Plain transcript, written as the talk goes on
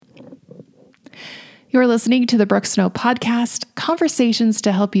You're listening to the Brooke Snow Podcast, conversations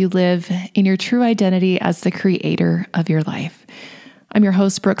to help you live in your true identity as the creator of your life. I'm your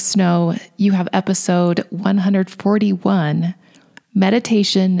host, Brooke Snow. You have episode 141,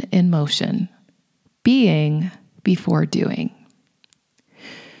 Meditation in Motion, Being Before Doing.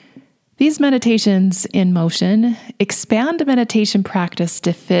 These meditations in motion expand a meditation practice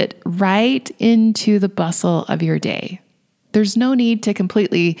to fit right into the bustle of your day. There's no need to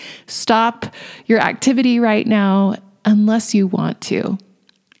completely stop your activity right now unless you want to.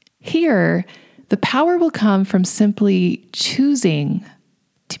 Here, the power will come from simply choosing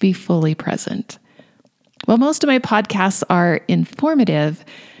to be fully present. While most of my podcasts are informative,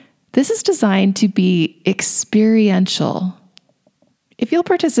 this is designed to be experiential. If you'll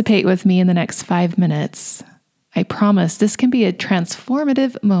participate with me in the next 5 minutes, I promise this can be a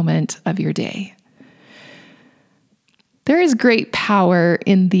transformative moment of your day. There is great power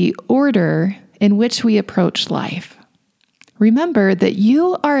in the order in which we approach life. Remember that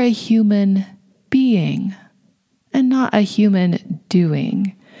you are a human being and not a human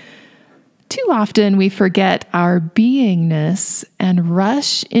doing. Too often we forget our beingness and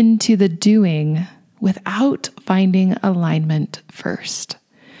rush into the doing without finding alignment first.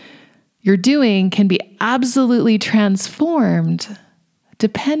 Your doing can be absolutely transformed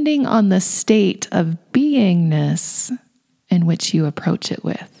depending on the state of beingness in which you approach it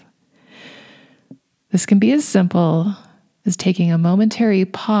with. This can be as simple as taking a momentary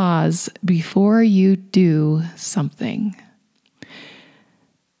pause before you do something.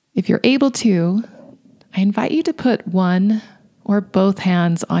 If you're able to, I invite you to put one or both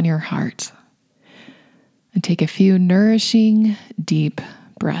hands on your heart and take a few nourishing, deep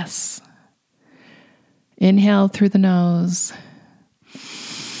breaths. Inhale through the nose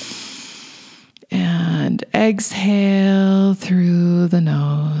and exhale through the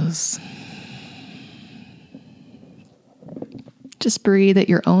nose. Just breathe at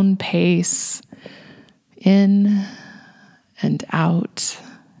your own pace, in and out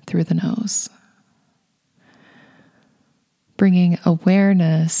through the nose. Bringing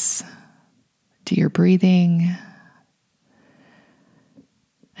awareness to your breathing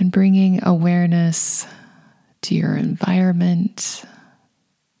and bringing awareness to your environment,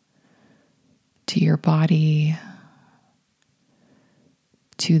 to your body,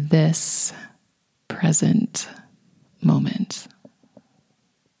 to this present moment.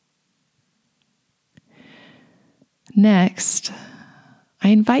 Next, I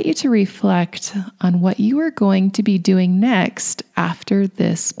invite you to reflect on what you are going to be doing next after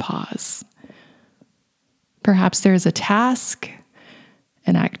this pause. Perhaps there's a task,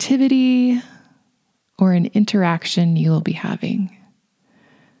 an activity, or an interaction you will be having.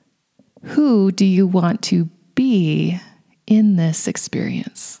 Who do you want to be in this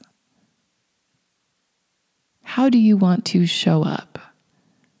experience? How do you want to show up?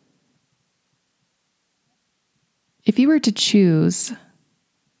 If you were to choose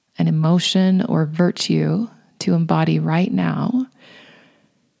an emotion or virtue to embody right now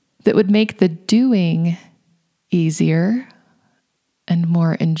that would make the doing easier and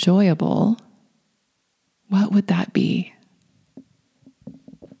more enjoyable, what would that be?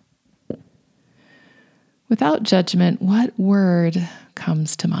 Without judgment, what word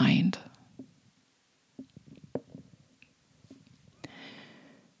comes to mind?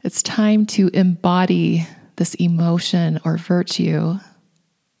 It's time to embody this emotion or virtue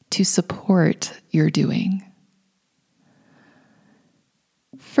to support your doing.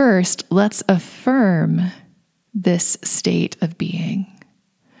 First, let's affirm this state of being.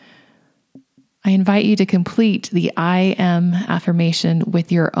 I invite you to complete the I am affirmation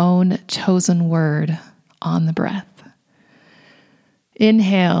with your own chosen word on the breath.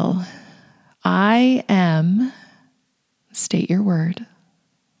 Inhale, I am, state your word.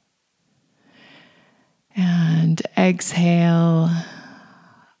 And exhale,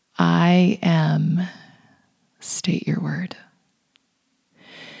 I am, state your word.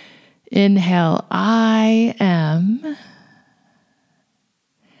 Inhale, I am.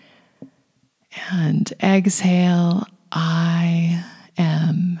 And exhale, I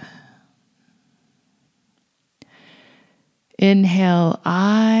am. Inhale,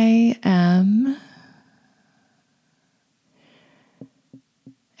 I am.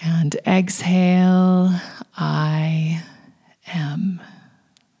 And exhale, I am.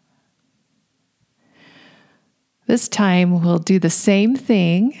 This time we'll do the same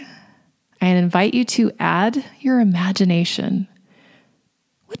thing. I invite you to add your imagination.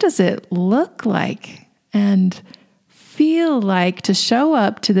 What does it look like and feel like to show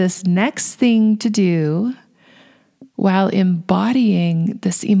up to this next thing to do while embodying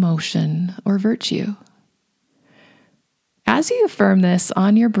this emotion or virtue. As you affirm this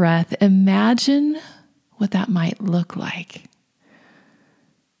on your breath, imagine what that might look like.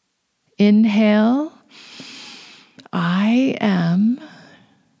 Inhale, I am,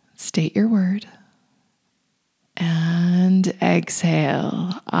 state your word. And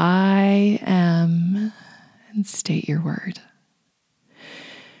exhale, I am, and state your word.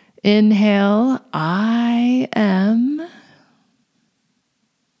 Inhale, I am,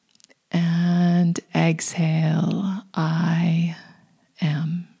 and exhale, I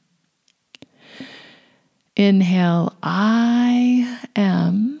am. Inhale, I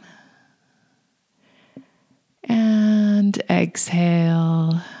am, and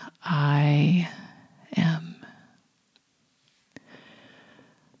exhale, I am.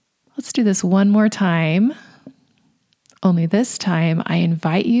 Let's do this one more time. Only this time, I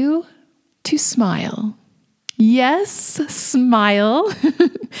invite you to smile. Yes, smile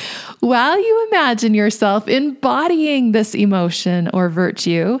while you imagine yourself embodying this emotion or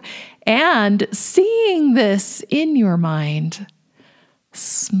virtue and seeing this in your mind.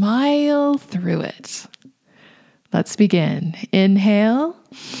 Smile through it. Let's begin. Inhale.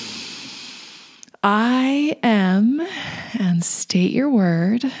 I am, and state your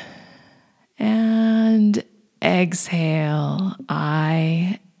word. And exhale,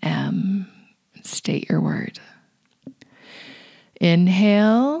 I am. State your word.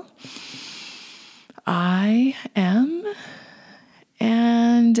 Inhale, I am.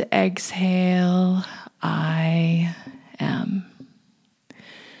 And exhale, I am.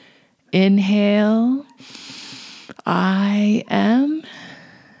 Inhale, I am.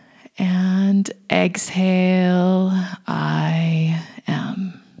 And exhale, I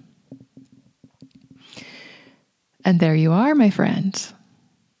am. And there you are, my friend.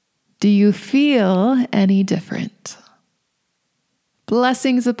 Do you feel any different?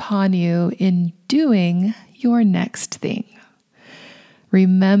 Blessings upon you in doing your next thing.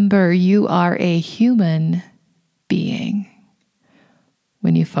 Remember, you are a human being.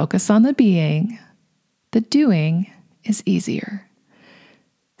 When you focus on the being, the doing is easier.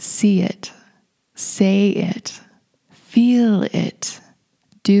 See it, say it, feel it,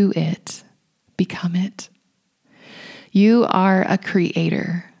 do it, become it. You are a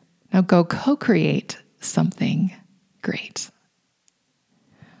creator. Now go co-create something great.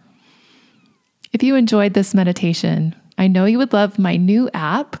 If you enjoyed this meditation, I know you would love my new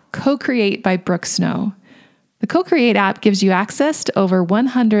app, Co-Create by Brooke Snow. The Co-Create app gives you access to over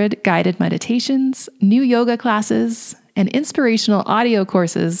 100 guided meditations, new yoga classes, and inspirational audio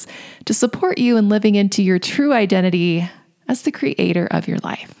courses to support you in living into your true identity as the creator of your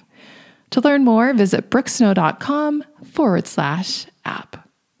life. To learn more, visit brookesnow.com/app.